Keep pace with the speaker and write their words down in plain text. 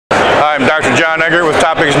I'm Dr. John Eggert with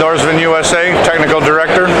Topigs Norsvin USA, Technical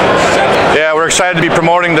Director. Yeah, we're excited to be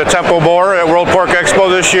promoting the Tempo Boar at World Pork Expo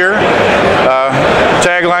this year.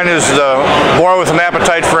 Tagline is the boar with an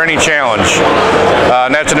appetite for any challenge.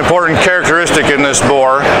 And that's an important characteristic in this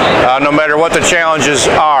boar, no matter what the challenges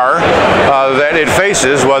are that it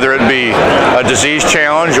faces, whether it be a disease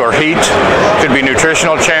challenge or heat, could be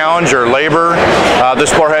nutritional challenge or labor.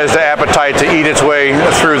 This boar has the appetite to eat its way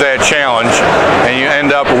through that challenge, and you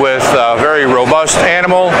end up with a very robust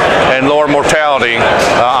animal and lower mortality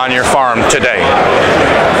on your farm today.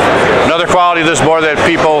 Another quality of this boar that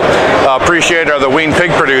people appreciate are the weaned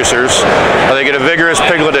pig producers. They get a vigorous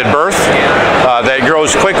piglet at birth that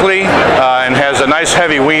grows quickly and has a nice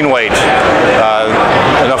heavy wean weight.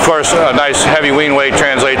 And of course, a nice heavy wean weight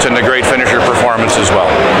translates into great finisher performance as well.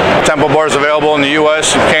 Tempo Boar is available in the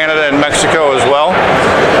U.S., Canada, and Mexico as well.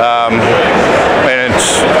 And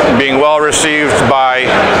it's being well received by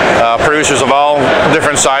producers of all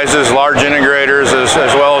different sizes, large integrators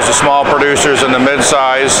as well as the small producers and the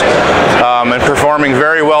mid-size, and performing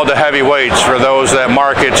very well to heavy weights for those that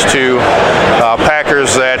market to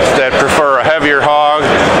packers that prefer a heavier hog.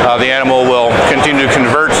 The animal will continue to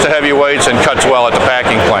convert to heavy weights and cuts well at the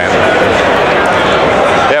packing plant.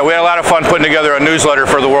 Yeah, we had a lot of fun putting together a newsletter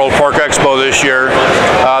for the World Pork Expo this year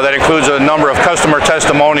that includes a number of customer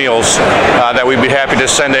testimonials that we'd be happy to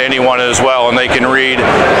send to anyone as well, and they can read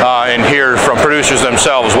and hear from producers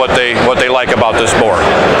themselves what they like about this boar.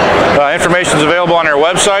 Information is available on our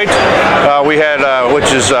website. We had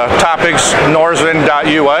which is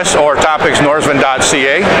topigsnorsvin.us or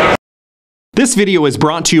topigsnorsvin.ca. This video is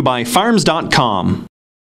brought to you by Farms.com.